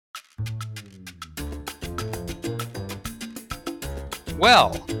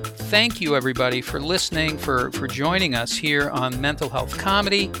Well, thank you everybody for listening, for joining us here on Mental Health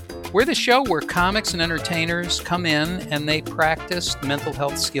Comedy. We're the show where comics and entertainers come in and they practice mental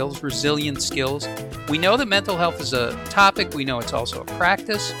health skills, resilient skills. We know that mental health is a topic. We know it's also a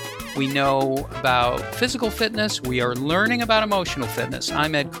practice. We know about physical fitness. We are learning about emotional fitness.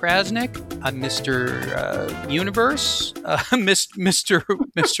 I'm Ed Krasnick. I'm Mr. Universe, Mr.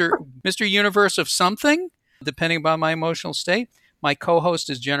 Universe of something, depending upon my emotional state. My co-host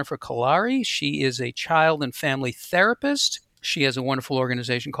is Jennifer Kalari. She is a child and family therapist. She has a wonderful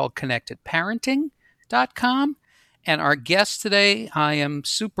organization called ConnectedParenting.com. And our guest today, I am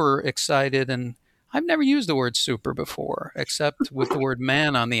super excited, and I've never used the word super before, except with the word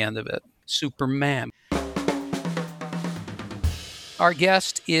man on the end of it. Superman. Our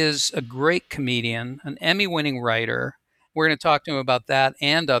guest is a great comedian, an Emmy-winning writer. We're going to talk to him about that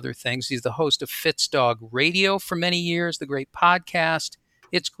and other things. He's the host of Fitzdog Radio for many years, the great podcast.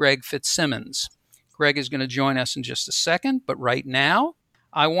 It's Greg Fitzsimmons. Greg is going to join us in just a second, but right now,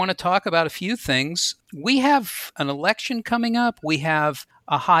 I want to talk about a few things. We have an election coming up. We have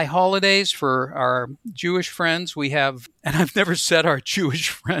a high holidays for our Jewish friends. We have, and I've never said our Jewish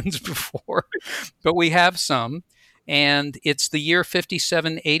friends before, but we have some. And it's the year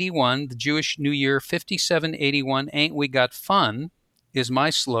 5781, the Jewish New Year 5781. Ain't we got fun is my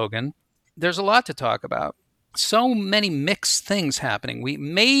slogan. There's a lot to talk about. So many mixed things happening.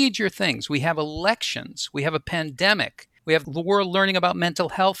 Major things. We have elections. We have a pandemic. We have the world learning about mental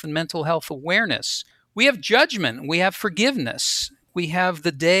health and mental health awareness. We have judgment. We have forgiveness. We have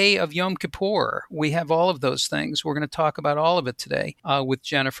the day of Yom Kippur. We have all of those things. We're going to talk about all of it today with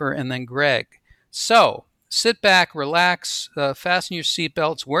Jennifer and then Greg. So sit back, relax, fasten your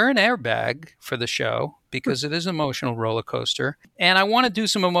seatbelts, wear an airbag for the show because it is an emotional roller coaster. And I want to do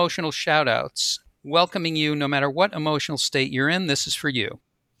some emotional shout outs, welcoming you no matter what emotional state you're in. This is for you.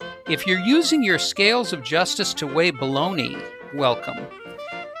 If you're using your scales of justice to weigh baloney, welcome.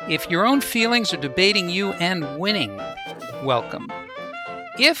 If your own feelings are debating you and winning, welcome.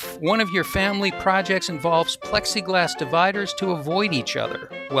 If one of your family projects involves plexiglass dividers to avoid each other,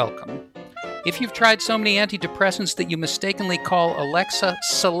 welcome. If you've tried so many antidepressants that you mistakenly call Alexa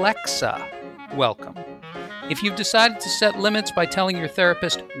Celexa, welcome. If you've decided to set limits by telling your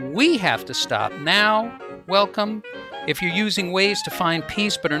therapist, we have to stop now, welcome. If you're using Waze to find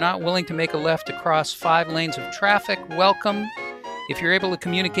peace but are not willing to make a left across 5 lanes of traffic, welcome. If you're able to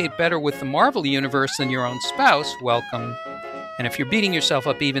communicate better with the Marvel Universe than your own spouse, welcome. And if you're beating yourself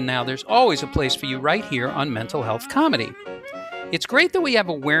up even now, there's always a place for you right here on Mental Health Comedy. It's great that we have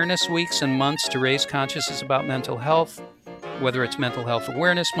awareness weeks and months to raise consciousness about mental health, whether it's Mental Health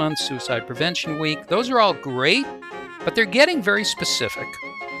Awareness Month, Suicide Prevention Week. Those are all great, but they're getting very specific.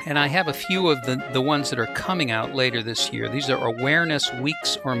 And I have a few of the ones that are coming out later this year. These are awareness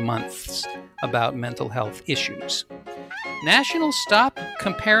weeks or months about mental health issues. National Stop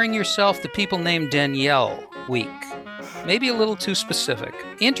Comparing Yourself to People Named Danielle Week. Maybe a little too specific.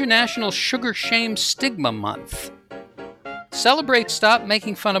 International Sugar Shame Stigma Month. Celebrate Stop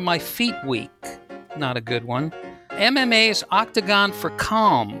Making Fun of My Feet Week. Not a good one. MMA's Octagon for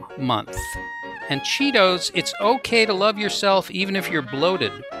Calm Month. And Cheetos, It's Okay to Love Yourself Even If You're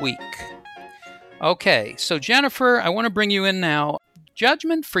Bloated Week. Okay, so Jennifer, I want to bring you in now.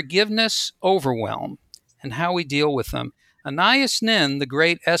 Judgment, forgiveness, overwhelm, and how we deal with them. Anais Nin, the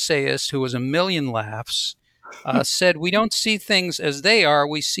great essayist who was a million laughs, said, we don't see things as they are,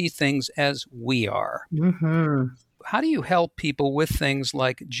 we see things as we are. Mm-hmm. How do you help people with things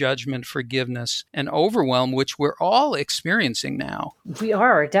like judgment, forgiveness, and overwhelm, which we're all experiencing now? We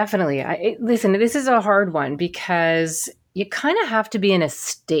are, definitely. Listen, this is a hard one because you kind of have to be in a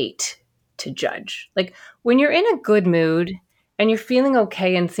state to judge. Like when you're in a good mood and you're feeling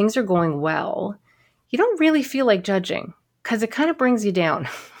okay and things are going well, you don't really feel like judging because it kind of brings you down,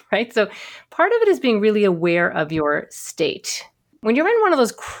 right? So part of it is being really aware of your state. When you're in one of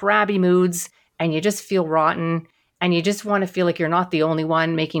those crabby moods and you just feel rotten, and you just want to feel like you're not the only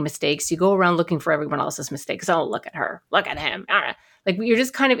one making mistakes, you go around looking for everyone else's mistakes. Oh, look at her. Look at him. Like you're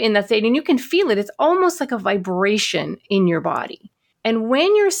just kind of in that state and you can feel it. It's almost like a vibration in your body. And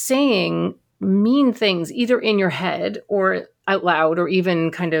when you're saying mean things, either in your head or out loud, or even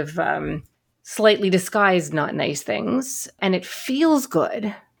kind of slightly disguised not nice things, and it feels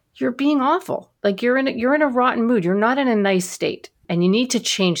good, you're being awful. Like you're in a rotten mood. You're not in a nice state. And you need to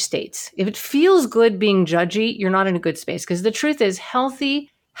change states. If it feels good being judgy, you're not in a good space. Because the truth is, healthy,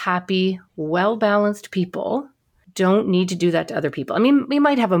 happy, well-balanced people don't need to do that to other people. I mean, we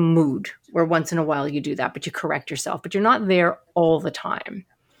might have a mood where once in a while you do that, but you correct yourself. But you're not there all the time.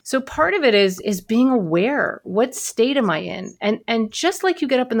 So part of it is being aware. What state am I in? And just like you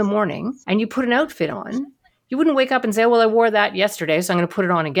get up in the morning and you put an outfit on, you wouldn't wake up and say, well, I wore that yesterday, so I'm going to put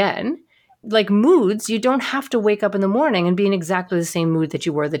it on again. Like moods, you don't have to wake up in the morning and be in exactly the same mood that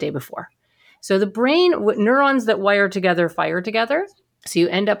you were the day before. So the brain, neurons that wire together fire together. So you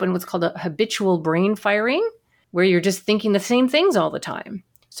end up in what's called a habitual brain firing, where you're just thinking the same things all the time.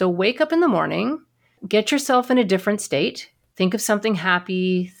 So wake up in the morning, get yourself in a different state. Think of something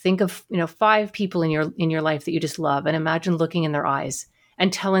happy. Think of, 5 people in your life that you just love, and imagine looking in their eyes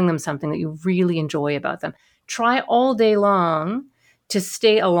and telling them something that you really enjoy about them. Try all day long to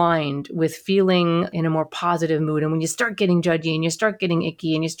stay aligned with feeling in a more positive mood. And when you start getting judgy and you start getting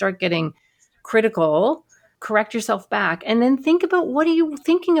icky and you start getting critical, correct yourself back, and then think about, what are you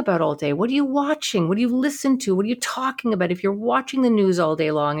thinking about all day? What are you watching? What do you listen to? What are you talking about? If you're watching the news all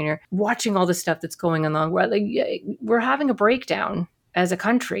day long and you're watching all the stuff that's going on, we're having a breakdown as a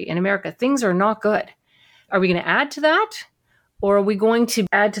country in America. Things are not good. Are we going to add to that? Or are we going to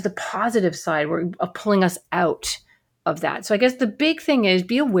add to the positive side, pulling us out of that? So I guess the big thing is,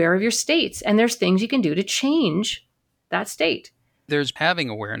 be aware of your states, and there's things you can do to change that state. There's having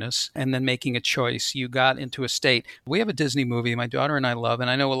awareness and then making a choice. You got into a state. We have a Disney movie my daughter and I love, and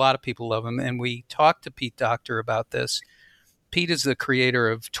I know a lot of people love him, and we talked to Pete Docter about this. Pete is the creator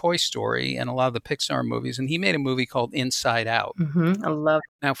of Toy Story and a lot of the Pixar movies, and he made a movie called Inside Out. I love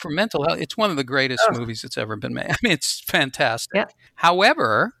it. Now, for mental health, it's one of the greatest movies that's ever been made. I mean, it's fantastic. Yeah.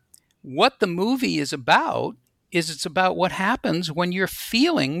 However, what the movie is about is it's about what happens when your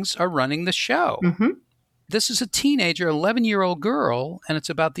feelings are running the show. This is a teenager, 11-year-old girl, and it's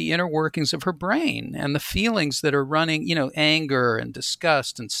about the inner workings of her brain and the feelings that are running, anger and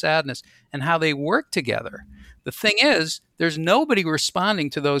disgust and sadness, and how they work together. The thing is, there's nobody responding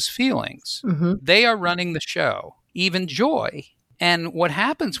to those feelings. They are running the show, even joy. And what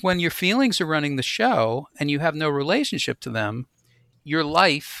happens when your feelings are running the show and you have no relationship to them, your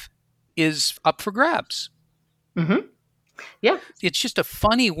life is up for grabs. Yeah. It's just a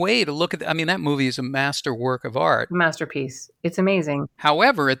funny way to look at that movie is a master work of art. Masterpiece. It's amazing.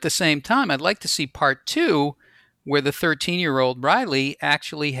 However, at the same time, I'd like to see part 2 where the 13-year-old Riley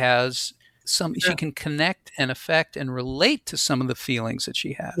actually has she can connect and affect and relate to some of the feelings that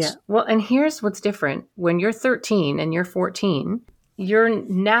she has. Yeah. Well, and here's what's different. When you're 13 and you're 14, you're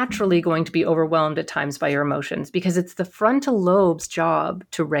naturally going to be overwhelmed at times by your emotions, because it's the frontal lobe's job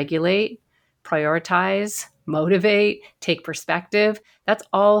to regulate, prioritize, motivate, take perspective. That's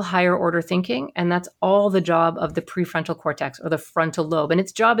all higher order thinking. And that's all the job of the prefrontal cortex, or the frontal lobe. And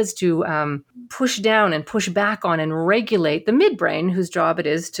its job is to push down and push back on and regulate the midbrain, whose job it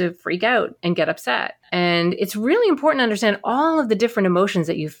is to freak out and get upset. And it's really important to understand all of the different emotions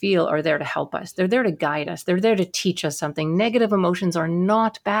that you feel are there to help us. They're there to guide us. They're there to teach us something. Negative emotions are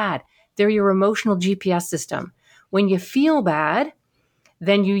not bad. They're your emotional GPS system. When you feel bad,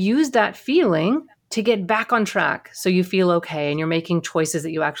 then you use that feeling to get back on track, so you feel okay and you're making choices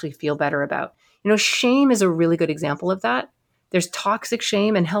that you actually feel better about. Shame is a really good example of that. There's toxic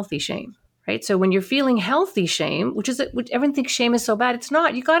shame and healthy shame, right? So when you're feeling healthy shame, which everyone thinks shame is so bad, it's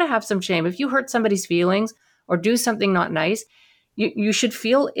not. You got to have some shame. If you hurt somebody's feelings or do something not nice, you should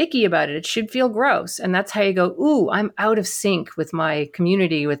feel icky about it. It should feel gross. And that's how you go, ooh, I'm out of sync with my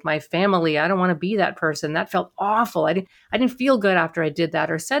community, with my family. I don't want to be that person. That felt awful. I didn't feel good after I did that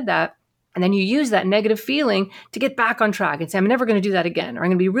or said that. And then you use that negative feeling to get back on track and say, I'm never going to do that again, or I'm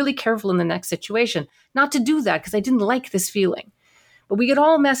going to be really careful in the next situation not to do that because I didn't like this feeling. But we get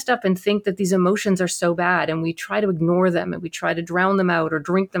all messed up and think that these emotions are so bad, and we try to ignore them, and we try to drown them out or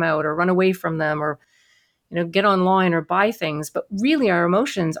drink them out or run away from them, or get online or buy things. But really, our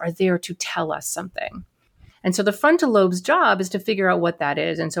emotions are there to tell us something. And so the frontal lobe's job is to figure out what that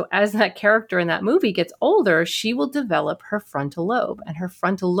is. And so as that character in that movie gets older, she will develop her frontal lobe, and her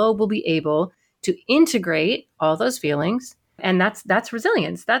frontal lobe will be able to integrate all those feelings. And that's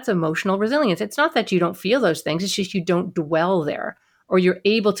resilience. That's emotional resilience. It's not that you don't feel those things. It's just you don't dwell there, or you're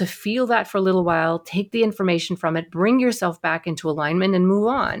able to feel that for a little while, take the information from it, bring yourself back into alignment, and move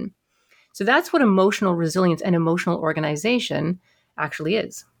on. So that's what emotional resilience and emotional organization actually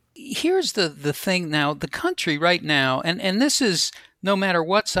is. Here's the thing now, the country right now, and this is no matter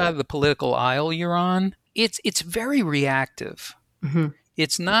what side of the political aisle you're on, it's very reactive.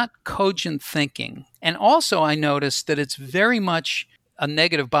 It's not cogent thinking. And also I noticed that it's very much a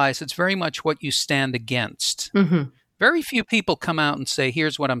negative bias. It's very much what you stand against. Very few people come out and say,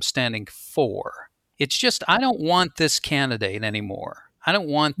 here's what I'm standing for. It's just, I don't want this candidate anymore. I don't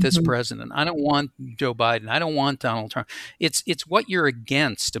want this president. I don't want Joe Biden. I don't want Donald Trump. It's what you're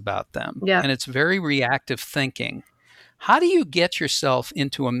against about them. Yeah. And it's very reactive thinking. How do you get yourself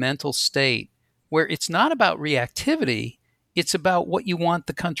into a mental state where it's not about reactivity, it's about what you want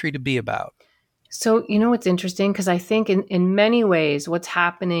the country to be about? So, what's interesting? Because I think in many ways, what's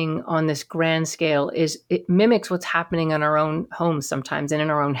happening on this grand scale is it mimics what's happening in our own homes sometimes and in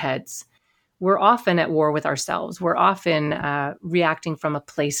our own heads. We're often at war with ourselves. We're often reacting from a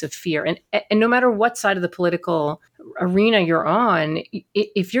place of fear. And no matter what side of the political arena you're on,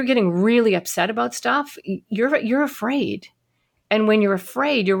 if you're getting really upset about stuff, you're afraid. And when you're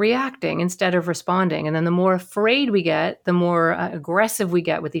afraid, you're reacting instead of responding. And then the more afraid we get, the more aggressive we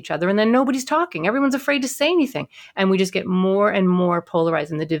get with each other. And then nobody's talking. Everyone's afraid to say anything. And we just get more and more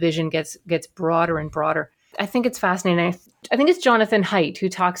polarized, and the division gets broader and broader. I think it's fascinating. I think it's Jonathan Haidt who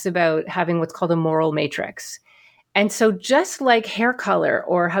talks about having what's called a moral matrix. And so just like hair color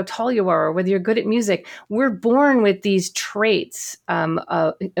or how tall you are or whether you're good at music, we're born with these traits,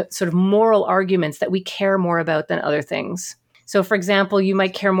 sort of moral arguments that we care more about than other things. So, for example, you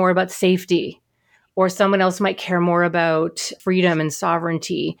might care more about safety, or someone else might care more about freedom and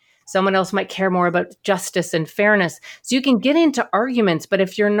sovereignty. Someone else might care more about justice and fairness. So you can get into arguments, but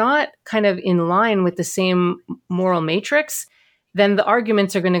if you're not kind of in line with the same moral matrix, then the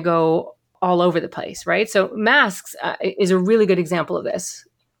arguments are going to go all over the place, right? So masks is a really good example of this.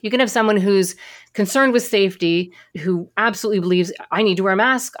 You can have someone who's concerned with safety, who absolutely believes, I need to wear a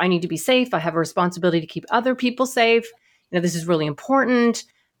mask, I need to be safe, I have a responsibility to keep other people safe. This is really important.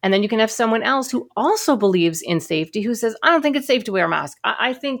 And then you can have someone else who also believes in safety, who says, I don't think it's safe to wear a mask.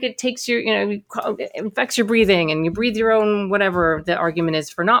 I think it takes your, it infects your breathing and you breathe your own, whatever the argument is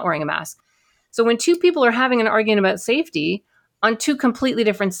for not wearing a mask. So when two people are having an argument about safety on two completely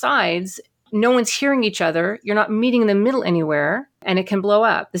different sides, no one's hearing each other. You're not meeting in the middle anywhere, and it can blow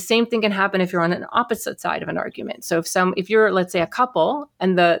up. The same thing can happen if you're on an opposite side of an argument. So if you're, let's say, a couple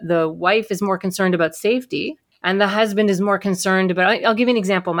and the wife is more concerned about safety, and the husband is more concerned about, I'll give you an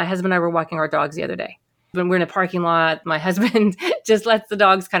example. My husband and I were walking our dogs the other day. When we're in a parking lot, my husband just lets the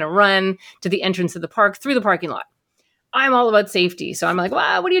dogs kind of run to the entrance of the park through the parking lot. I'm all about safety. So I'm like,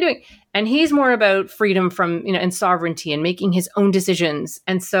 wow, what are you doing? And he's more about freedom from, and sovereignty and making his own decisions.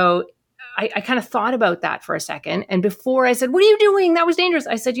 And so I kind of thought about that for a second. And before I said, what are you doing? That was dangerous.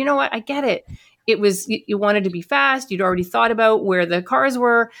 I said, you know what? I get it. It was, you wanted to be fast. You'd already thought about where the cars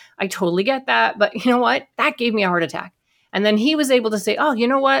were. I totally get that. But you know what? That gave me a heart attack. And then he was able to say, oh, you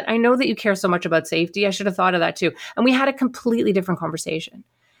know what? I know that you care so much about safety. I should have thought of that too. And we had a completely different conversation.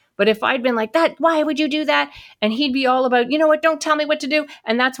 But if I'd been like that, why would you do that? And he'd be all about, you know what? Don't tell me what to do.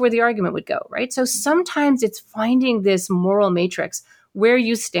 And that's where the argument would go, right? So sometimes it's finding this moral matrix where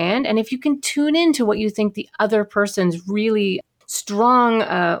you stand. And if you can tune into what you think the other person's really strong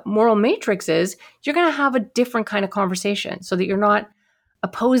moral matrix is, you're going to have a different kind of conversation so that you're not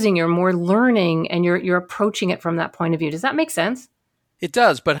opposing, you're more learning, and you're approaching it from that point of view. Does that make sense? It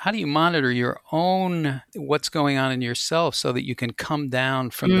does, but how do you monitor your own, what's going on in yourself so that you can come down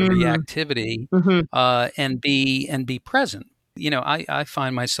from the reactivity and be present? I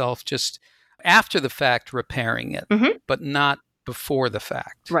find myself just after the fact repairing it, but not before the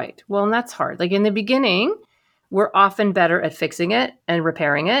fact. Right. Well, and that's hard. Like in the beginning, we're often better at fixing it and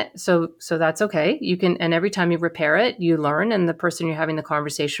repairing it. So that's okay. You can, and every time you repair it, you learn, and the person you're having the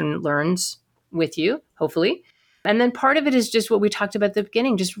conversation learns with you, hopefully. And then part of it is just what we talked about at the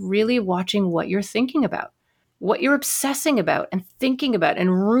beginning, just really watching what you're thinking about, what you're obsessing about and thinking about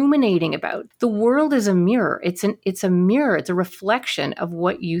and ruminating about. The world is a mirror. It's a mirror. It's a reflection of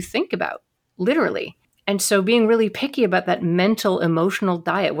what you think about, literally. And so being really picky about that mental, emotional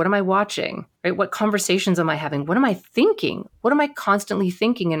diet. What am I watching? Right? What conversations am I having? What am I thinking? What am I constantly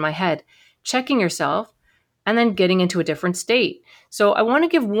thinking in my head? Checking yourself and then getting into a different state. So I want to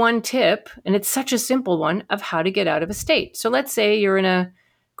give one tip, and it's such a simple one, of how to get out of a state. So let's say you're in a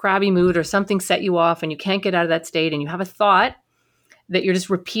crabby mood or something set you off and you can't get out of that state, and you have a thought that you're just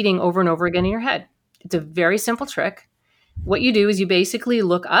repeating over and over again in your head. It's a very simple trick. What you do is you basically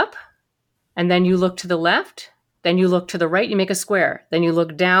look up, and then you look to the left, then you look to the right, you make a square. Then you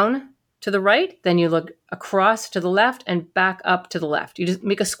look down to the right, then you look across to the left and back up to the left. You just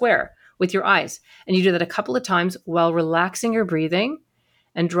make a square with your eyes. And you do that a couple of times while relaxing your breathing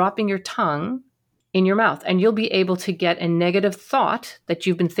and dropping your tongue in your mouth. And you'll be able to get a negative thought that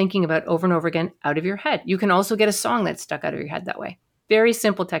you've been thinking about over and over again out of your head. You can also get a song that's stuck out of your head that way. Very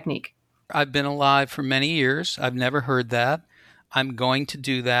simple technique. I've been alive for many years. I've never heard that. I'm going to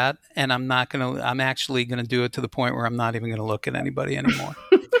do that. And I'm actually going to do it to the point where I'm not even going to look at anybody anymore.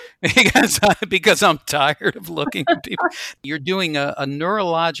 because I'm tired of looking at people. You're doing a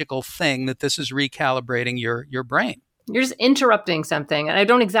neurological thing that this is recalibrating your brain. You're just interrupting something. And I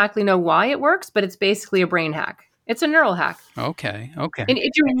don't exactly know why it works, but it's basically a brain hack. It's a neural hack. Okay. And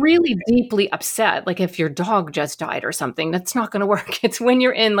if you're really deeply upset, like if your dog just died or something, that's not going to work. It's when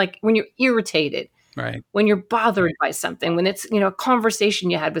you're when you're irritated, Right. when you're bothered by something, when it's, a conversation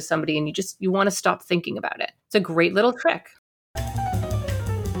you had with somebody and you want to stop thinking about it. It's a great little trick.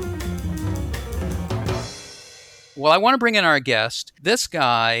 Well, I want to bring in our guest. This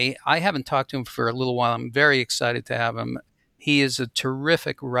guy, I haven't talked to him for a little while. I'm very excited to have him. He is a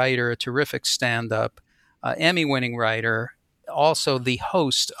terrific writer, a terrific stand-up, Emmy-winning writer, also the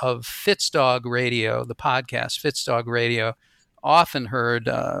host of Fitzdog Radio, the podcast Fitzdog Radio, often heard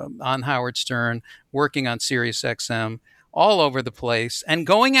on Howard Stern, working on Sirius XM, all over the place, and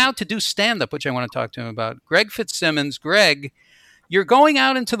going out to do stand-up, which I want to talk to him about. Greg Fitzsimmons. Greg, you're going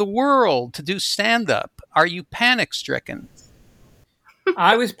out into the world to do stand-up. Are you panic-stricken?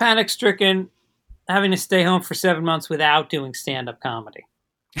 I was panic-stricken having to stay home for 7 months without doing stand-up comedy.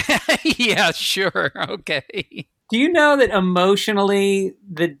 Yeah, sure. Okay. Do you know that emotionally,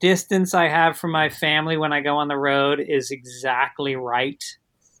 the distance I have from my family when I go on the road is exactly right?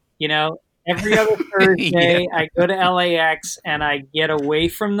 Every other Thursday, I go to LAX and I get away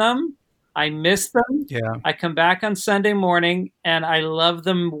from them. I miss them. Yeah. I come back on Sunday morning and I love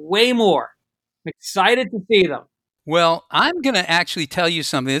them way more. I'm excited to see them. Well, I'm going to actually tell you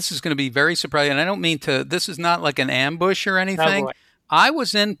something. This is going to be very surprising. And I don't mean to, this is not like an ambush or anything. Oh, I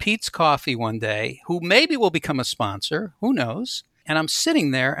was in Pete's Coffee one day, who maybe will become a sponsor. Who knows? And I'm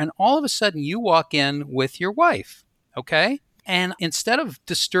sitting there and all of a sudden you walk in with your wife. Okay. And instead of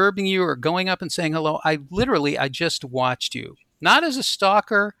disturbing you or going up and saying hello, I just watched you. Not as a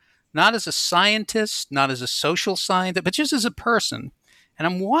stalker, not as a scientist, not as a social scientist, but just as a person. And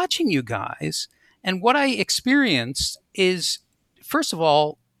I'm watching you guys. And what I experienced is, first of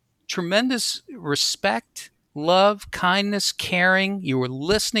all, tremendous respect, love, kindness, caring. You were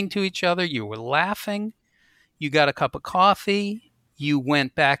listening to each other. You were laughing. You got a cup of coffee. You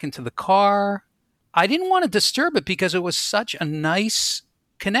went back into the car. I didn't want to disturb it because it was such a nice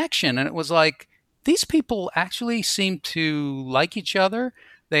connection. And it was like, these people actually seem to like each other.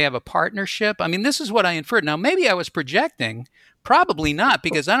 They have a partnership. I mean, this is what I inferred. Now, maybe I was projecting. Probably not,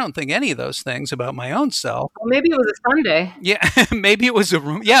 because I don't think any of those things about my own self. Well, maybe it was a Sunday. Yeah, maybe it was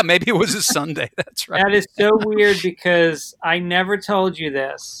maybe it was a Sunday. That's right. That is so weird because I never told you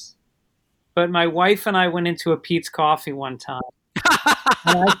this, but my wife and I went into a Pete's Coffee one time.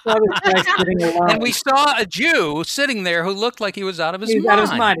 And I saw this guy sitting alone. And we saw a Jew sitting there who looked like he was out of his mind. He was out of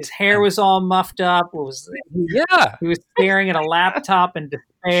his mind. His hair was all muffed up. He was staring at a laptop in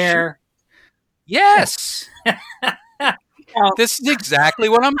despair. Yes. This is exactly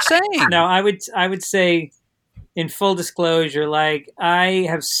what I'm saying. No, I would say, in full disclosure, like, I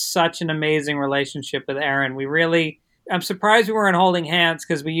have such an amazing relationship with Erin. I'm surprised we weren't holding hands,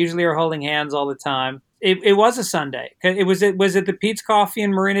 because we usually are holding hands all the time. It was a Sunday. Was it the Pete's Coffee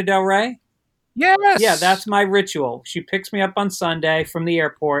in Marina Del Rey? Yes. Yeah, that's my ritual. She picks me up on Sunday from the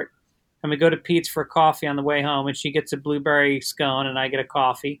airport, and we go to Pete's for coffee on the way home, and she gets a blueberry scone, and I get a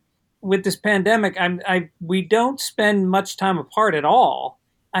coffee. With this pandemic, we don't spend much time apart at all.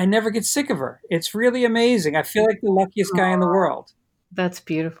 I never get sick of her. It's really amazing. I feel like the luckiest guy in the world. That's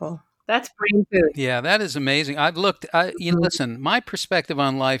beautiful. That's brain food. Yeah, that is amazing. I've looked, listen, my perspective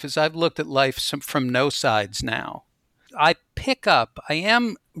on life is I've looked at life from no sides now. I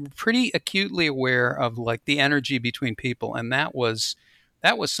am pretty acutely aware of like the energy between people. And that was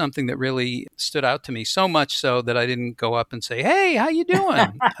something that really stood out to me, so much so that I didn't go up and say, "Hey, how you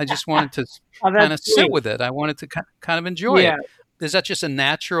doing?" I just wanted to kind of sit with it. I wanted to kind of enjoy it. Is that just a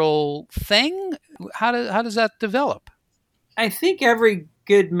natural thing? How does that develop? I think every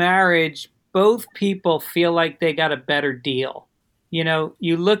good marriage, both people feel like they got a better deal.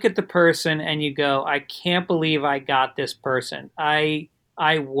 You look at the person and you go, "I can't believe I got this person. I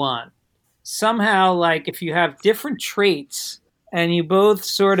won." Somehow, like, if you have different traits, and you both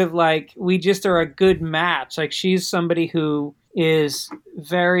sort of like, we just are a good match. Like, she's somebody who is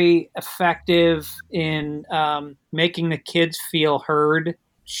very effective in making the kids feel heard.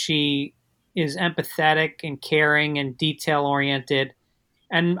 She is empathetic and caring and detail-oriented.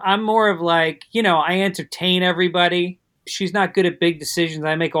 And I'm more of like, I entertain everybody. She's not good at big decisions.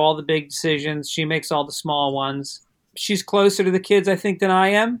 I make all the big decisions. She makes all the small ones. She's closer to the kids, I think, than I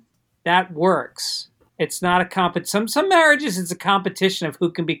am. That works. It's not a competition. Some marriages, it's a competition of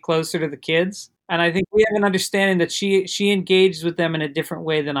who can be closer to the kids. And I think we have an understanding that she engages with them in a different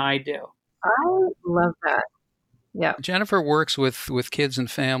way than I do. I love that. Yeah. Jennifer works with kids and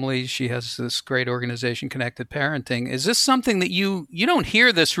families. She has this great organization, Connected Parenting. Is this something that you don't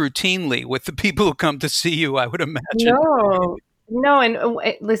hear this routinely with the people who come to see you, I would imagine? No. And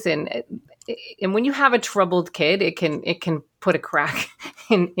listen, and when you have a troubled kid, it can put a crack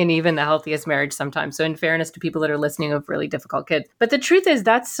in even the healthiest marriage sometimes. So in fairness to people that are listening who have really difficult kids. But the truth is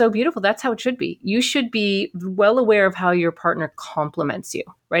that's so beautiful. That's how it should be. You should be well aware of how your partner complements you,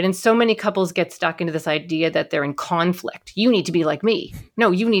 right? And so many couples get stuck into this idea that they're in conflict. You need to be like me. No,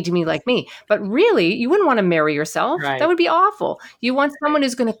 you need to be like me. But really, you wouldn't want to marry yourself. Right. That would be awful. You want someone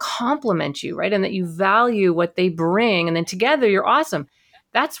who's going to complement you, right? And that you value what they bring. And then together you're awesome.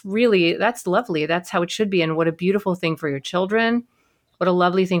 That's lovely. That's how it should be. And what a beautiful thing for your children. What a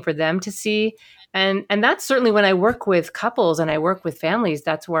lovely thing for them to see. And that's certainly when I work with couples and I work with families,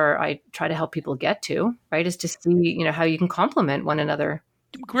 that's where I try to help people get to, right? Is to see, how you can complement one another.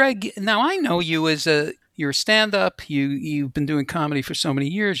 Greg, now I know you as you're a stand-up, you've been doing comedy for so many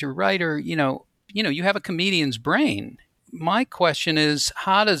years, you're a writer, you have a comedian's brain. My question is,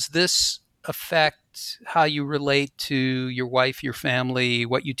 how does this affect how you relate to your wife, your family,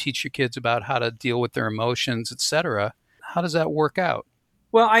 what you teach your kids about how to deal with their emotions, etc.? How does that work out?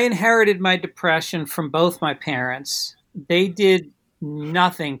 Well, I inherited my depression from both my parents. They did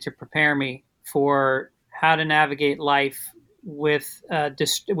nothing to prepare me for how to navigate life with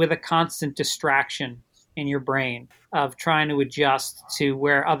a constant distraction in your brain of trying to adjust to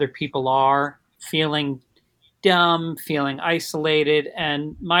where other people are, feeling dumb, feeling isolated.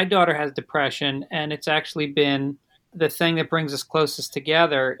 And my daughter has depression, and it's actually been the thing that brings us closest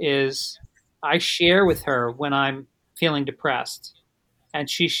together is I share with her when I'm feeling depressed, and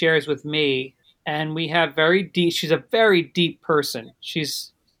she shares with me, and we have she's a very deep person.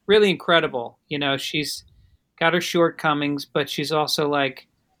 She's really incredible. She's got her shortcomings, but she's also like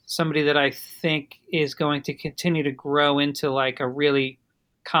somebody that I think is going to continue to grow into like a really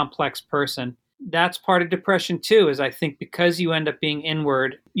complex person. That's part of depression too, is I think because you end up being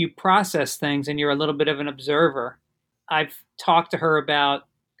inward, you process things and you're a little bit of an observer. I've talked to her about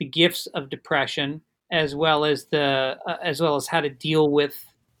the gifts of depression as well as how to deal with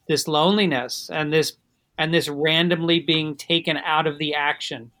this loneliness and this randomly being taken out of the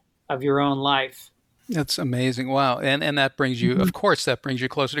action of your own life. That's amazing. Wow. And that brings you, of course, that brings you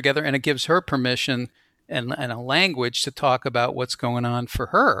closer together, and it gives her permission and a language to talk about what's going on for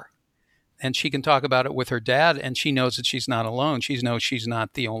her. And she can talk about it with her dad, and she knows that she's not alone. She knows she's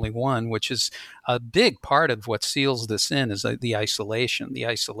not the only one, which is a big part of what seals this in is the isolation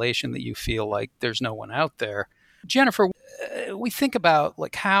that you feel like there's no one out there. Jennifer, we think about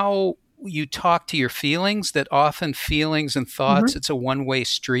like how you talk to your feelings, that often feelings and thoughts, it's a one-way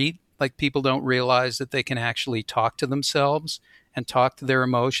street. Like people don't realize that they can actually talk to themselves and talk to their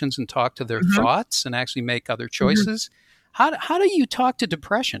emotions and talk to their thoughts and actually make other choices. How do you talk to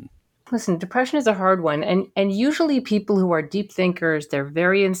depression? Listen, depression is a hard one. And usually people who are deep thinkers, they're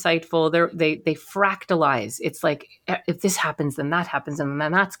very insightful. They fractalize. It's like, if this happens, then that happens, and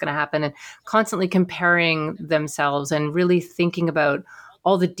then that's going to happen. And constantly comparing themselves and really thinking about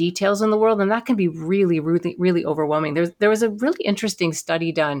all the details in the world. And that can be really, really, really overwhelming. There was a really interesting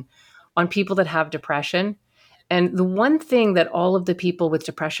study done on people that have depression. And the one thing that all of the people with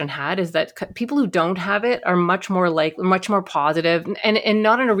depression had is that people who don't have it are much more positive and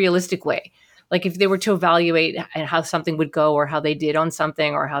not in a realistic way. Like if they were to evaluate how something would go or how they did on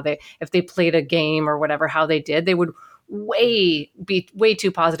something or if they played a game or whatever, how they did, they would be way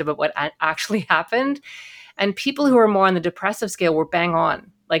too positive about what actually happened. And people who are more on the depressive scale were bang on.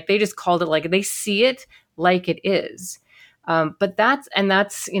 Like they just called it like they see it like it is. But that's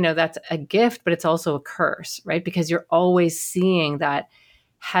a gift, but it's also a curse, right? Because you're always seeing that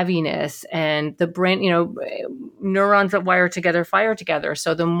heaviness and the brain, neurons that wire together, fire together.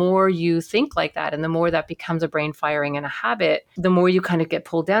 So the more you think like that and the more that becomes a brain firing and a habit, the more you kind of get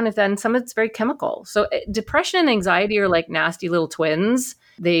pulled down with that. And some of it's very chemical. So depression and anxiety are like nasty little twins.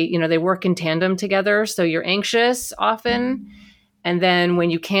 They work in tandem together. So you're anxious often. And then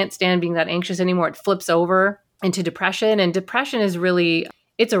when you can't stand being that anxious anymore, it flips over into depression. And depression is really,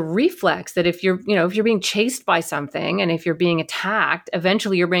 it's a reflex that if you're being chased by something and if you're being attacked,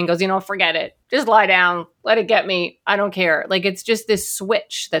 eventually your brain goes, forget it. Just lie down. Let it get me. I don't care. Like it's just this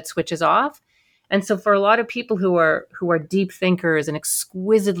switch that switches off. And so for a lot of people who are deep thinkers and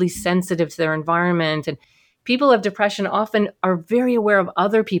exquisitely sensitive to their environment, and people who have depression often are very aware of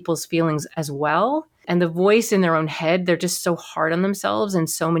other people's feelings as well. And the voice in their own head, they're just so hard on themselves in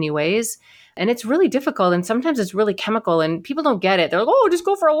so many ways. And it's really difficult. And sometimes it's really chemical and people don't get it. They're like, oh, just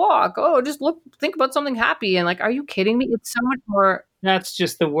go for a walk. Oh, just think about something happy. And like, are you kidding me? It's so much more. That's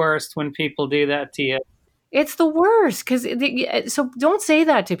just the worst when people do that to you. It's the worst. So don't say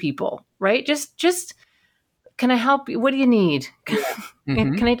that to people, right? Just, can I help you? What do you need?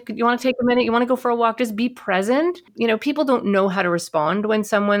 You want to take a minute? You want to go for a walk? Just be present. People don't know how to respond when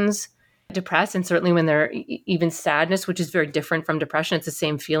someone's depressed, and certainly when they're even sadness, which is very different from depression. It's the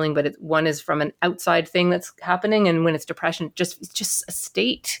same feeling, but one is from an outside thing that's happening. And when it's depression, it's just a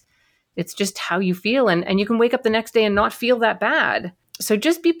state. It's just how you feel. And you can wake up the next day and not feel that bad. So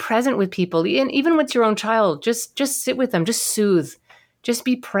just be present with people. And even with your own child, just sit with them, just soothe. Just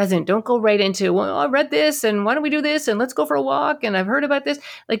be present. Don't go right into, well, I read this and why don't we do this? And let's go for a walk. And I've heard about this.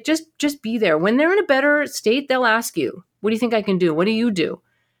 Like, just be there. When they're in a better state, they'll ask you, what do you think I can do? What do you do?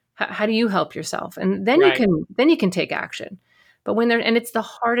 How do you help yourself? And then Right. you can take action. But when and it's the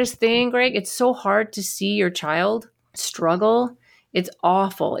hardest thing, Greg, it's so hard to see your child struggle. It's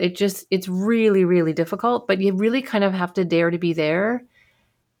awful. It's really, really difficult, but you really kind of have to dare to be there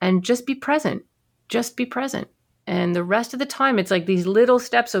and just be present. Just be present. And the rest of the time, it's like these little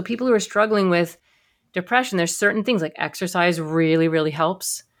steps. So people who are struggling with depression, there's certain things like exercise really, really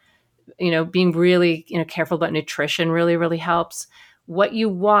helps. Being really, careful about nutrition really, really helps. What you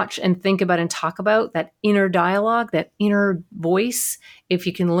watch and think about and talk about, that inner dialogue, that inner voice, if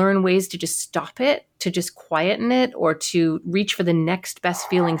you can learn ways to just stop it, to just quieten it, or to reach for the next best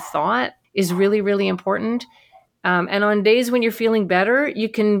feeling thought is really, really important. And on days when you're feeling better, you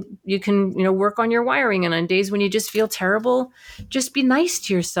can work on your wiring. And on days when you just feel terrible, just be nice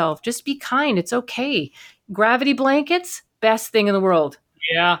to yourself. Just be kind. It's okay. Gravity blankets, best thing in the world.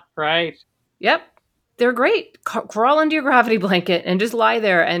 Yeah, right. Yep. They're great. Crawl under your gravity blanket and just lie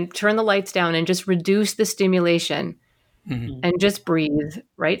there and turn the lights down and just reduce the stimulation and just breathe,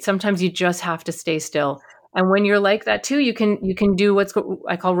 right? Sometimes you just have to stay still. And when you're like that too, you can do what's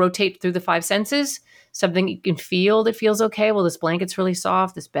I call rotate through the five senses. Something you can feel that feels okay. Well, this blanket's really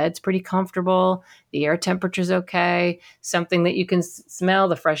soft. This bed's pretty comfortable. The air temperature's okay. Something that you can smell.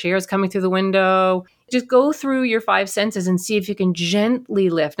 The fresh air is coming through the window. Just go through your five senses and see if you can gently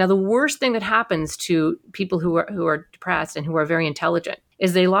lift. Now, the worst thing that happens to people who are depressed and who are very intelligent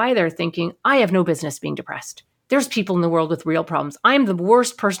is they lie there thinking, I have no business being depressed. There's people in the world with real problems. I'm the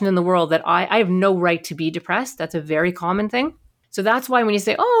worst person in the world, that I have no right to be depressed. That's a very common thing. So that's why when you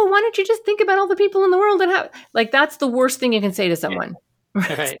say, oh, why don't you just think about all the people in the world that have, like, that's the worst thing you can say to someone.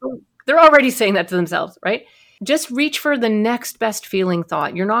 Right. So they're already saying that to themselves, right? Just reach for the next best feeling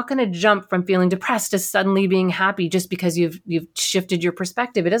thought. You're not going to jump from feeling depressed to suddenly being happy just because you've shifted your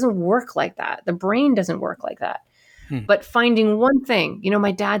perspective. It doesn't work like that. The brain doesn't work like that. But finding one thing,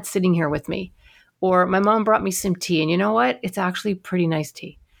 my dad's sitting here with me, or my mom brought me some tea, and you know what? It's actually pretty nice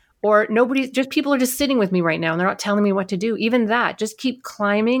tea. Or people are just sitting with me right now and they're not telling me what to do. Even that, just keep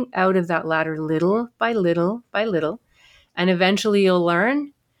climbing out of that ladder little by little by little. And eventually you'll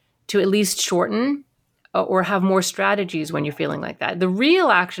learn to at least shorten or have more strategies when you're feeling like that. The real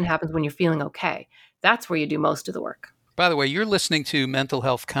action happens when you're feeling okay. That's where you do most of the work. By the way, you're listening to Mental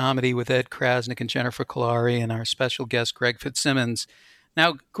Health Comedy with Ed Krasnick and Jennifer Kolari and our special guest, Greg Fitzsimmons.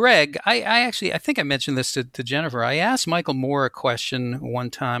 Now, Greg, I think I mentioned this to Jennifer. I asked Michael Moore a question one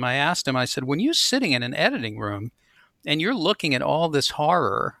time. I asked him, I said, when you're sitting in an editing room and you're looking at all this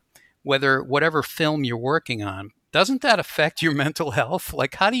horror, whatever film you're working on, doesn't that affect your mental health?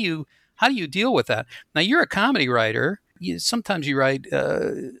 Like, how do you deal with that? Now, you're a comedy writer. Sometimes you write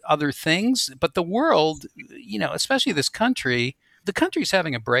other things, but the world, especially this country, the country's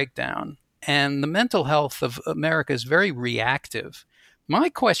having a breakdown, and the mental health of America is very reactive. My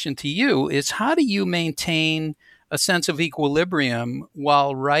question to you is, how do you maintain a sense of equilibrium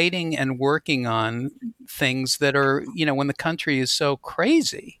while writing and working on things that are, when the country is so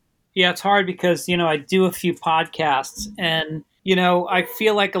crazy? Yeah, it's hard because, I do a few podcasts and, I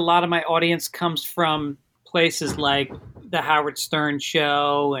feel like a lot of my audience comes from places like the Howard Stern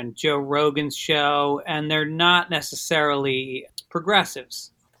show and Joe Rogan's show, and they're not necessarily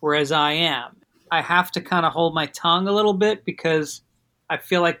progressives, whereas I am. I have to kind of hold my tongue a little bit because I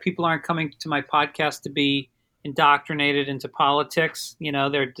feel like people aren't coming to my podcast to be indoctrinated into politics.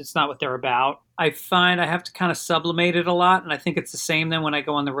 It's not what they're about. I find I have to kind of sublimate it a lot, and I think it's the same then when I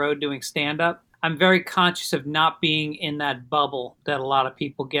go on the road doing stand-up. I'm very conscious of not being in that bubble that a lot of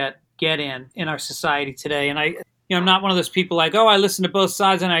people get in our society today. And I'm not one of those people like, oh, I listen to both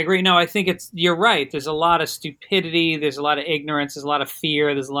sides and I agree. No, I think you're right. There's a lot of stupidity. There's a lot of ignorance. There's a lot of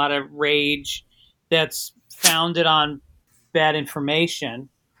fear. There's a lot of rage that's founded on bad information.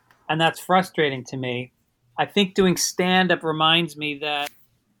 And that's frustrating to me. I think doing stand-up reminds me that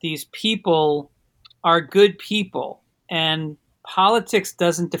these people are good people, and politics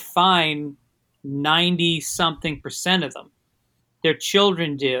doesn't define 90-something% of them. Their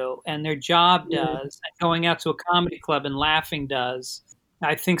children do, and their job does, and going out to a comedy club and laughing does.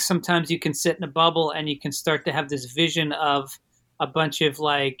 I think sometimes you can sit in a bubble and you can start to have this vision of a bunch of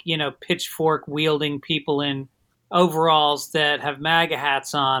pitchfork wielding people in overalls that have MAGA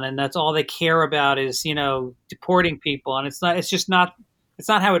hats on, and that's all they care about is, deporting people. And it's not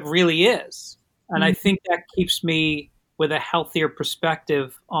how it really is. And I think that keeps me with a healthier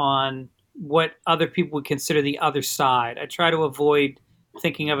perspective on what other people would consider the other side. I try to avoid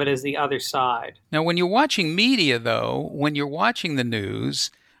thinking of it as the other side. Now, when you're watching media, though, when you're watching the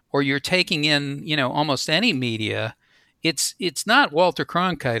news or you're taking in, almost any media, it's not Walter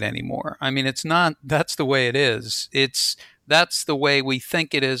Cronkite anymore. I mean, it's not, that's the way it is. That's the way we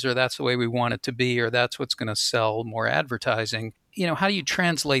think it is, or that's the way we want it to be, or that's what's going to sell more advertising. How do you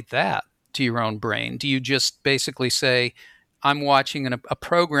translate that to your own brain? Do you just basically say, I'm watching a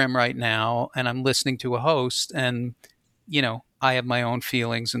program right now and I'm listening to a host and, I have my own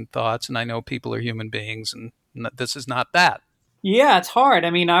feelings and thoughts and I know people are human beings and this is not that? Yeah, it's hard.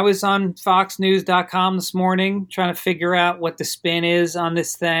 I mean, I was on foxnews.com this morning trying to figure out what the spin is on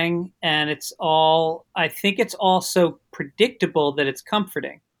this thing. And I think it's all so predictable that it's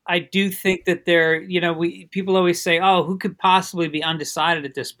comforting. I do think that people always say, oh, who could possibly be undecided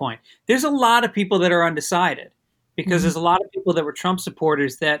at this point? There's a lot of people that are undecided because there's a lot of people that were Trump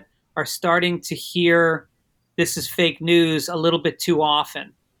supporters that are starting to hear this is fake news a little bit too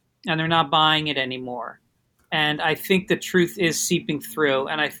often, and they're not buying it anymore. And I think the truth is seeping through,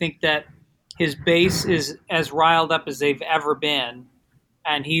 and I think that his base is as riled up as they've ever been,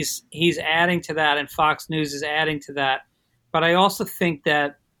 and he's adding to that, and Fox News is adding to that. But I also think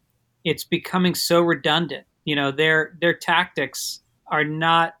that it's becoming so redundant. Their tactics are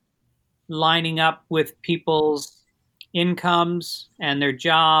not lining up with people's incomes and their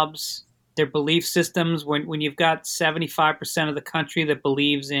jobs, their belief systems. When you've got 75% of the country that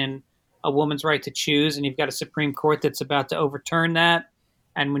believes in a woman's right to choose, and you've got a Supreme Court that's about to overturn that,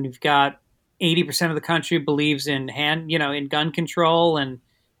 and when you've got 80% of the country believes in in gun control, and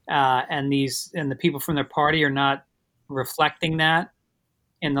the people from their party are not reflecting that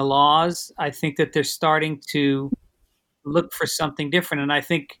in the laws, I think that they're starting to look for something different. And I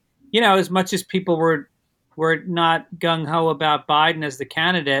think, as much as people were not gung-ho about Biden as the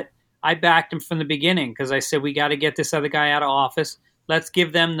candidate, I backed him from the beginning because I said, we got to get this other guy out of office. Let's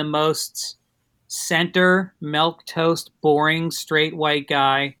give them the most center, milquetoast, boring, straight white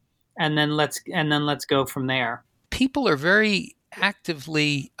guy, and then let's go from there. People are very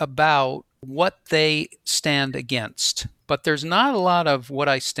actively about what they stand against, but there's not a lot of what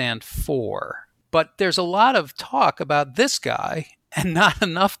I stand for. But there's a lot of talk about this guy and not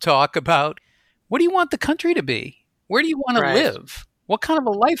enough talk about what do you want the country to be? Where do you want to live? What kind of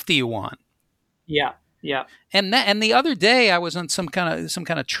a life do you want? Yeah. Yeah. And the other day I was on some kind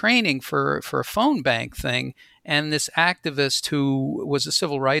of training for a phone bank thing, and this activist who was a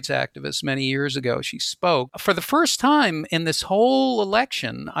civil rights activist many years ago, she spoke. For the first time in this whole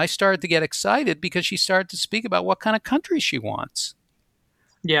election, I started to get excited because she started to speak about what kind of country she wants.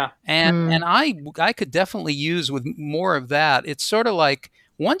 Yeah. And I could definitely use with more of that. It's sort of like,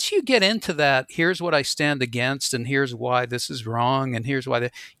 once you get into that, here's what I stand against, and here's why this is wrong, and here's why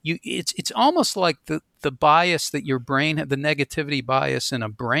it's almost like the bias that your brain, the negativity bias in a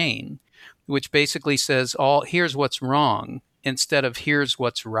brain, which basically says here's what's wrong instead of here's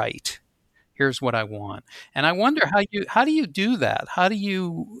what's right. Here's what I want. And I wonder how do you do that? How do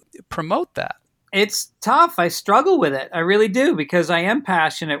you promote that? It's tough. I struggle with it. I really do, because I am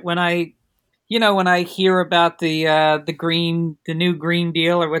passionate. When I hear about the new Green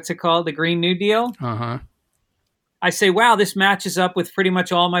Deal, or what's it called, the Green New Deal, I say, wow, this matches up with pretty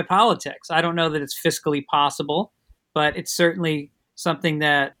much all my politics. I don't know that it's fiscally possible, but it's certainly something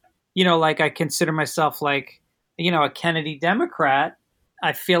that, like I consider myself like, a Kennedy Democrat.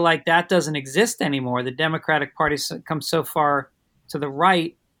 I feel like that doesn't exist anymore. The Democratic Party's come so far to the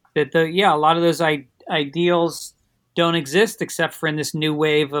right that a lot of those ideals don't exist except for in this new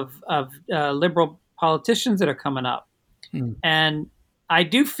wave of liberal politicians that are coming up. And I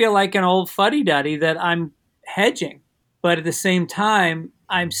do feel like an old fuddy-duddy that I'm hedging. But at the same time,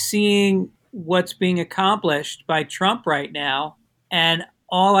 I'm seeing what's being accomplished by Trump right now, and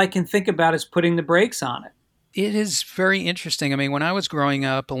all I can think about is putting the brakes on it. It is very interesting. I mean, when I was growing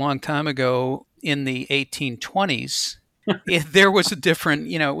up a long time ago in the 1820s, there was a different,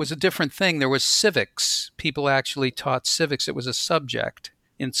 it was a different thing. There was civics. People actually taught civics. It was a subject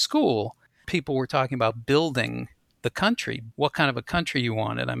in school. People were talking about building the country, what kind of a country you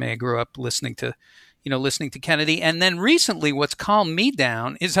wanted. I mean, I grew up listening to Kennedy. And then recently what's calmed me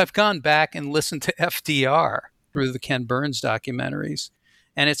down is I've gone back and listened to FDR through the Ken Burns documentaries.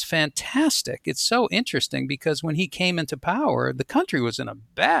 And it's fantastic. It's so interesting because when he came into power, the country was in a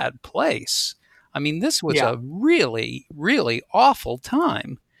bad place. I mean, this was a really, really awful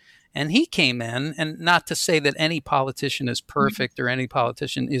time. And he came in, and not to say that any politician is perfect or any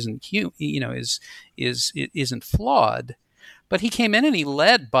politician isn't flawed, but he came in and he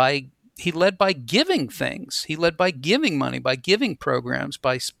led by giving things. He led by giving money, by giving programs,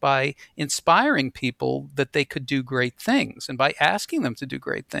 by inspiring people that they could do great things, and by asking them to do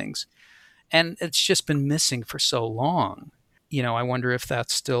great things. And it's just been missing for so long. I wonder if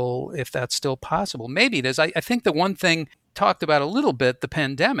that's still possible. Maybe it is. I think the one thing talked about a little bit, the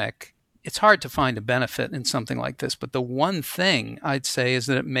pandemic, it's hard to find a benefit in something like this. But the one thing I'd say is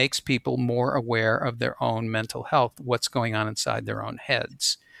that it makes people more aware of their own mental health, what's going on inside their own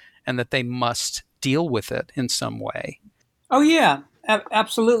heads, and that they must deal with it in some way. Oh, yeah,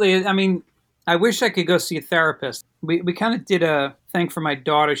 absolutely. I mean, I wish I could go see a therapist. We kind of did a thing for my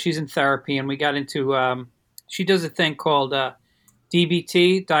daughter. She's in therapy, and we got into, she does a thing called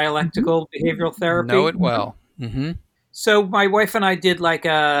DBT, dialectical behavioral therapy. Know it well. Mm-hmm. So my wife and I did like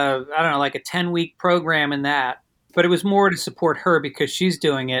a 10-week program in that, but it was more to support her because she's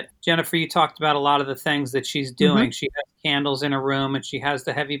doing it. Jennifer, you talked about a lot of the things that she's doing. Mm-hmm. She has candles in her room and she has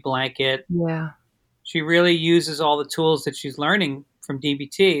the heavy blanket. Yeah. She really uses all the tools that she's learning from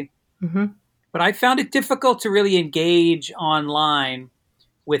DBT. Mm-hmm. But I found it difficult to really engage online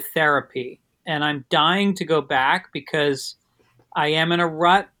with therapy. And I'm dying to go back because I am in a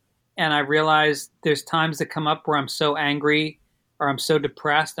rut, and I realize there's times that come up where I'm so angry or I'm so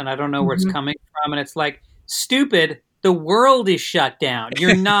depressed and I don't know where it's coming from. And it's like, stupid, the world is shut down.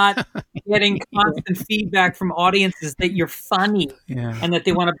 You're not getting constant feedback from audiences that you're funny and that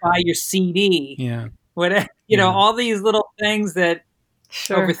they want to buy your CD. Yeah. Whatever, all these little things that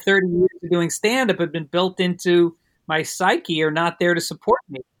over 30 years of doing stand-up have been built into my psyche are not there to support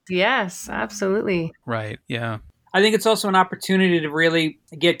me. Yes, absolutely. Right, yeah. I think it's also an opportunity to really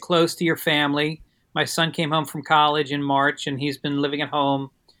get close to your family. My son came home from college in March, and he's been living at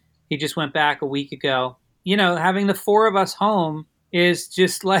home. He just went back a week ago. Having the four of us home is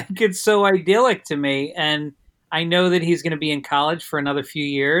just like, it's so idyllic to me. And I know that he's going to be in college for another few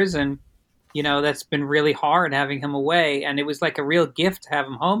years. And, that's been really hard having him away. And it was like a real gift to have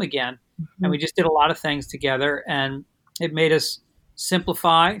him home again. Mm-hmm. And we just did a lot of things together. And it made us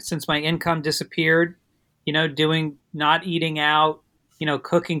simplify since my income disappeared. Not eating out,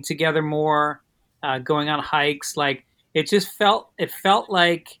 cooking together more, going on hikes. Like it felt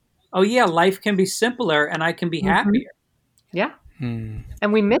like, oh yeah, life can be simpler and I can be happier. Yeah.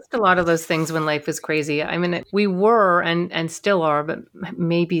 And we missed a lot of those things when life was crazy. I mean, we were and still are, but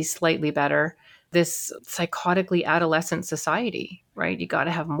maybe slightly better, this psychotically adolescent society, right? You got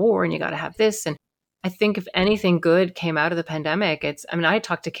to have more and you got to have this. And I think if anything good came out of the pandemic, I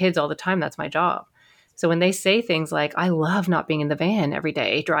talk to kids all the time. That's my job. So when they say things like, I love not being in the van every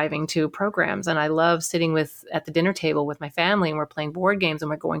day, driving to programs, and I love sitting at the dinner table with my family and we're playing board games and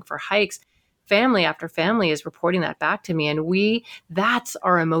we're going for hikes, family after family is reporting that back to me. And that's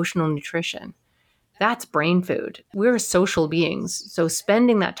our emotional nutrition. That's brain food. We're social beings. So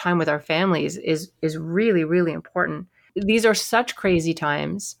spending that time with our families is really, really important. These are such crazy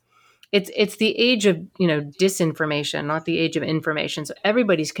times. It's the age of, disinformation, not the age of information. So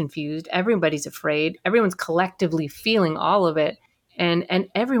everybody's confused. Everybody's afraid. Everyone's collectively feeling all of it. And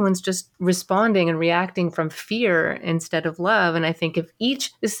everyone's just responding and reacting from fear instead of love. And I think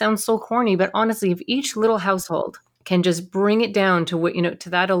this sounds so corny, but honestly, if each little household can just bring it down to what, to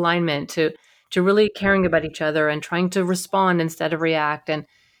that alignment, to really caring about each other and trying to respond instead of react and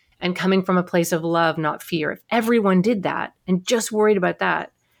coming from a place of love, not fear. If everyone did that and just worried about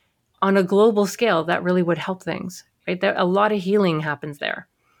that, on a global scale, that really would help things, right? A lot of healing happens there.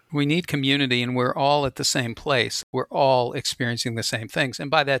 We need community, and we're all at the same place. We're all experiencing the same things. And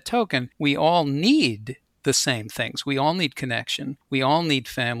by that token, we all need the same things. We all need connection. We all need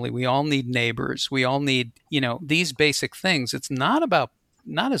family. We all need neighbors. We all need, these basic things. It's not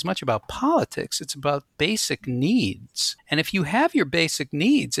as much about politics. It's about basic needs. And if you have your basic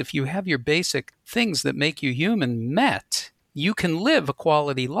needs, if you have your basic things that make you human met, you can live a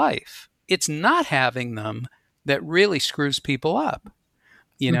quality life. It's not having them that really screws people up.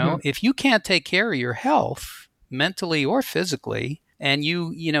 If you can't take care of your health, mentally or physically, and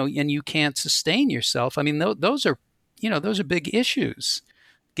you can't sustain yourself, I mean, those are big issues.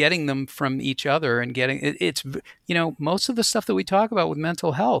 Getting them from each other and most of the stuff that we talk about with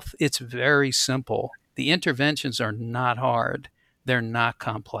mental health, it's very simple. The interventions are not hard. They're not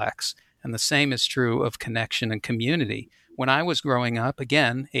complex. And the same is true of connection and community. When I was growing up,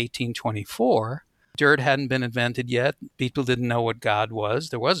 again, 1824, Dirt hadn't been invented yet. People didn't know what God was.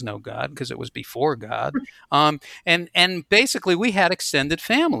 There was no God because it was before God. And basically, we had extended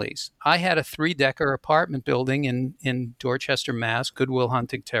families. I had a 3-decker apartment building in Dorchester, Mass, Goodwill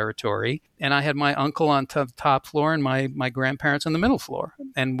Hunting territory. And I had my uncle on the top floor and my grandparents on the middle floor.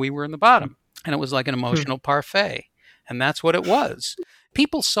 And we were in the bottom. And it was like an emotional parfait. And that's what it was.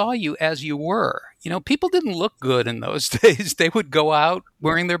 People saw you as you were. People didn't look good in those days. They would go out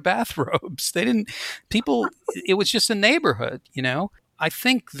wearing their bathrobes. It was just a neighborhood, I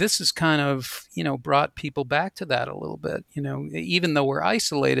think this has kind of, brought people back to that a little bit. Even though we're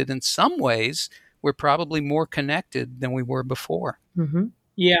isolated in some ways, we're probably more connected than we were before. Mm-hmm.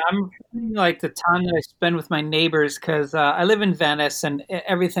 Yeah, I'm like the time that I spend with my neighbors because I live in Venice and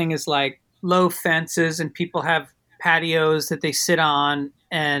everything is like low fences and people have patios that they sit on,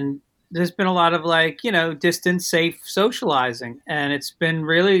 and there's been a lot of distance, safe socializing, and it's been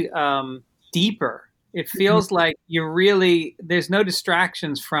really deeper. It feels like there's no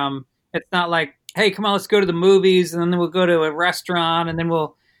distractions from, it's not like, hey, come on, let's go to the movies, and then we'll go to a restaurant, and then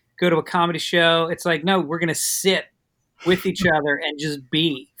we'll go to a comedy show. It's like, no, we're going to sit with each other and just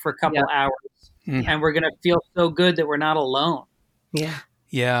be for a couple hours, and we're going to feel so good that we're not alone. Yeah.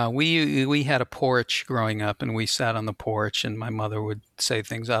 Yeah, we had a porch growing up, and we sat on the porch, and my mother would say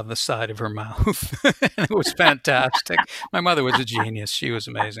things out of the side of her mouth. And it was fantastic. My mother was a genius. She was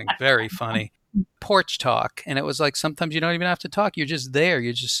amazing. Very funny. Porch talk. And it was like sometimes you don't even have to talk. You're just there.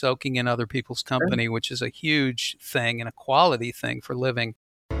 You're just soaking in other people's company, which is a huge thing and a quality thing for living.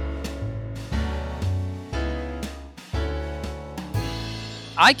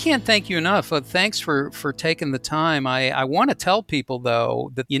 I can't thank you enough. Thanks for taking the time. I want to tell people, though,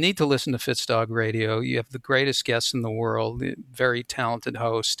 that you need to listen to Fitzdog Radio. You have the greatest guests in the world, very talented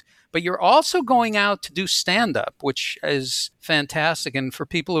host. But you're also going out to do stand-up, which is fantastic. And for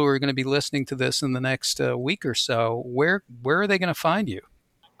people who are going to be listening to this in the next week or so, where are they going to find you?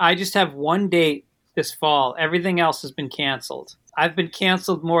 I just have one date this fall. Everything else has been canceled. I've been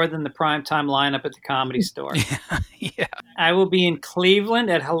canceled more than the primetime lineup at the Comedy Store. Yeah. I will be in Cleveland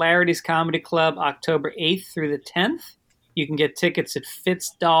at Hilarities Comedy Club October 8th through the 10th. You can get tickets at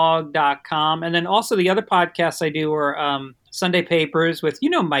fitzdog.com. And then also the other podcasts I do are Sunday Papers with,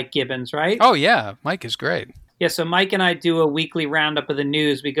 Mike Gibbons, right? Oh, yeah. Mike is great. Yeah, so Mike and I do a weekly roundup of the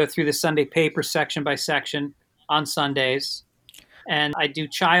news. We go through the Sunday Papers section by section on Sundays. And I do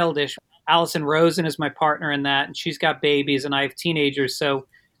Childish. Allison Rosen is my partner in that, and she's got babies, and I have teenagers, so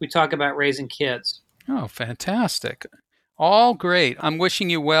we talk about raising kids. Oh, fantastic. All great. I'm wishing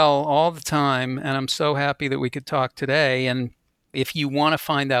you well all the time, and I'm so happy that we could talk today. And if you want to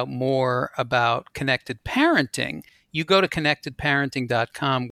find out more about connected parenting, you go to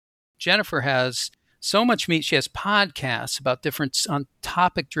connectedparenting.com. Jennifer has so much meat. She has podcasts about on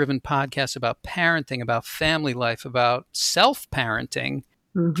topic-driven podcasts about parenting, about family life, about self-parenting.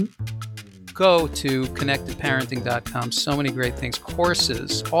 Mm-hmm. Go to connectedparenting.com. So many great things,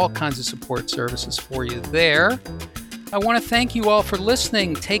 courses, all kinds of support services for you there. I want to thank you all for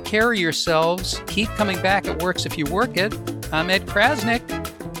listening. Take care of yourselves. Keep coming back. It works if you work it. I'm Ed Crasnick.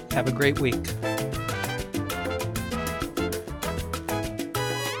 Have a great week.